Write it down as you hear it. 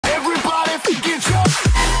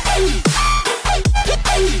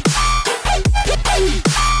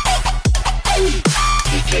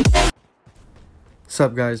What's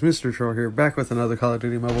up guys, Mr. Troll here, back with another Call of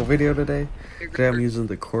Duty mobile video today. Today I'm using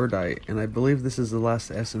the Cordite, and I believe this is the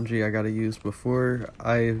last SMG I gotta use before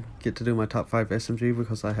I get to do my top 5 SMG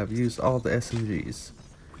because I have used all the SMGs.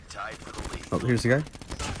 Oh, here's the guy.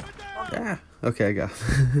 Yeah, okay, I got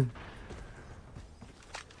him.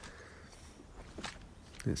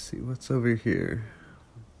 Let's see, what's over here?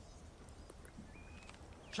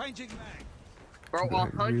 Changing mag. Bro,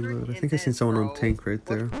 Reload. I think I seen someone on tank right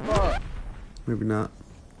there. Maybe not.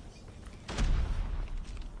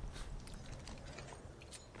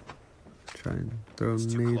 Try and throw a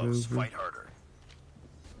nade over.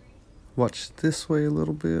 Watch this way a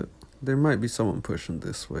little bit. There might be someone pushing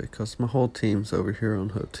this way because my whole team's over here on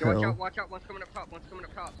hotel. Watch out, one's coming up top, one's coming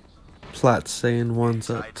up top. Plat's saying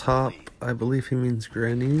one's up top. I believe he means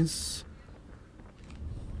grannies.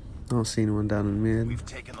 I don't see anyone down in mid.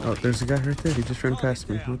 Oh, there's a guy right there. He just ran past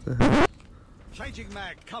me. What the hell? Changing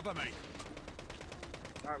mag, cover me.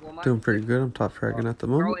 Doing pretty good. I'm top fragging at the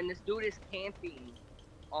moment. Bro, and this dude is camping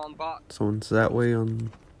on box. Someone's that way on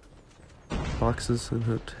boxes and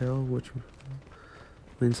hotel, which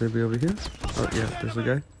means they'd be over here. Oh yeah, there's a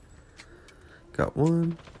guy. Got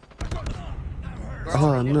one.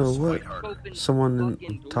 Oh no, what? Someone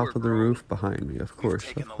on top of the roof behind me, of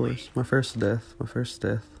course, of course. My first death, my first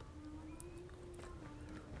death.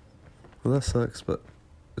 Well, that sucks, but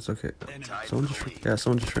it's okay. Someone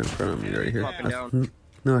just ran in front of me right here.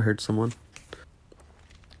 No, I heard someone.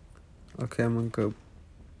 Okay, I'm gonna go.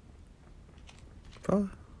 Oh.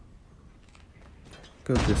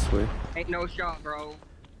 Go this way. Ain't no shot, bro.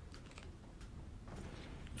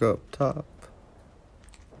 Go up top.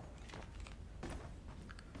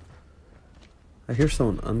 I hear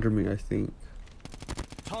someone under me, I think.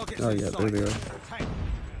 Oh yeah, there they are.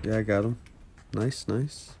 Yeah, I got him. Nice,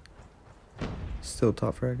 nice. Still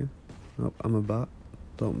top fragging. Oh, I'm a bot.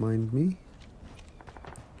 Don't mind me.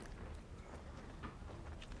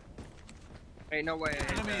 Ain't no way.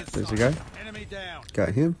 There's a guy.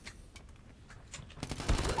 Got him.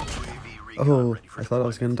 Oh, I thought I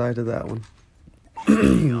was gonna die to that one.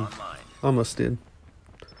 Almost did.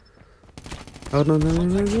 Oh no no no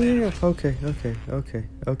no no! Okay okay okay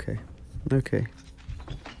okay okay.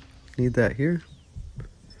 Need that here.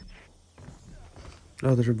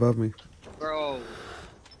 Oh, they're above me. Bro.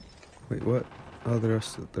 Wait, what? Oh, they're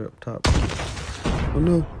up top. Oh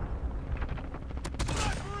no.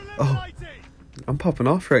 Oh, I'm popping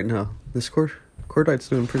off right now. This Cordite's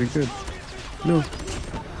doing pretty good. No.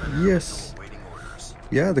 Yes.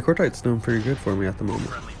 Yeah, the Cordite's doing pretty good for me at the moment.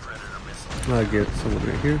 I get someone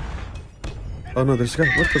right here. Oh no, there's a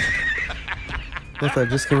guy. What the? What, that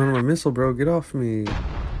just came out of my missile, bro. Get off me.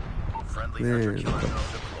 Man.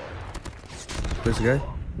 There's a guy.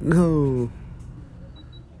 No.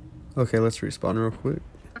 Okay, let's respawn real quick.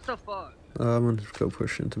 What the fuck? I'm gonna go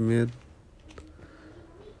push into mid.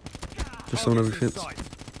 There's someone over the fence.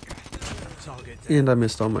 And I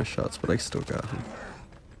missed all my shots, but I still got him.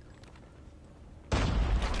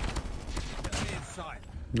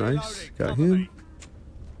 Nice, got him.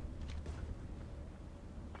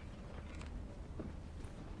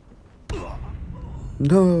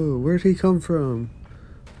 No, where'd he come from?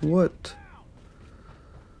 What?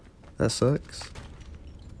 That sucks.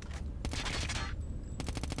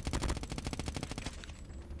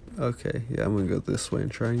 Okay, yeah, I'm gonna go this way and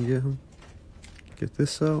try and get him. Get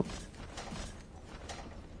this out.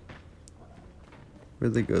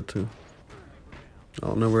 Where'd they go to? I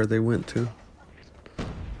don't know where they went to.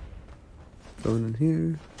 Going in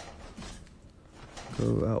here.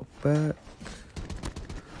 Go out back.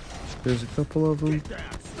 There's a couple of them.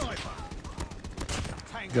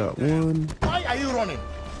 Got one. Why are you running?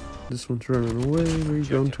 This one's running away. Where are you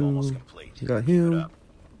going to? Got him.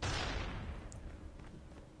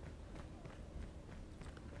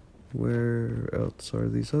 Where else are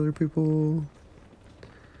these other people?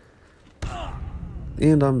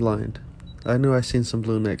 And I'm blind. I knew I seen some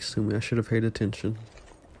blue next to me. I should have paid attention.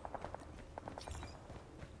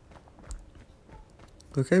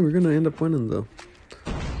 Okay, we're gonna end up winning though.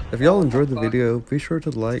 If y'all enjoyed the video, be sure to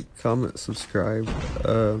like, comment, subscribe.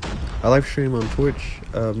 I live stream on Twitch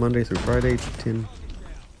Monday through Friday, 10.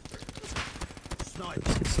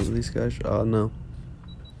 Let's get some of these guys. Oh no.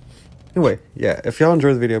 Anyway, yeah, if y'all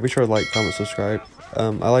enjoyed the video, be sure to like, comment, subscribe. I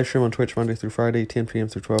live stream on Twitch Monday through Friday, 10 p.m.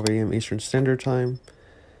 through 12 a.m. Eastern Standard Time.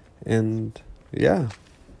 And yeah,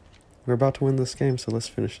 we're about to win this game, so let's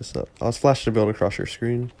finish this up. I'll flash the build across your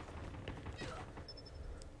screen.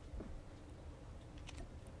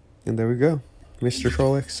 And there we go. Mr.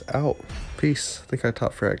 Troll X out. Peace. I think I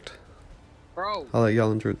top fragged. Bro. I'll let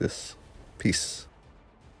y'all enjoy this. Peace.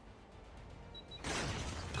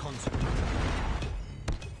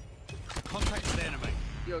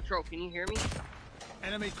 Yo, Tro, can you hear me?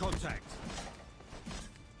 Enemy contact.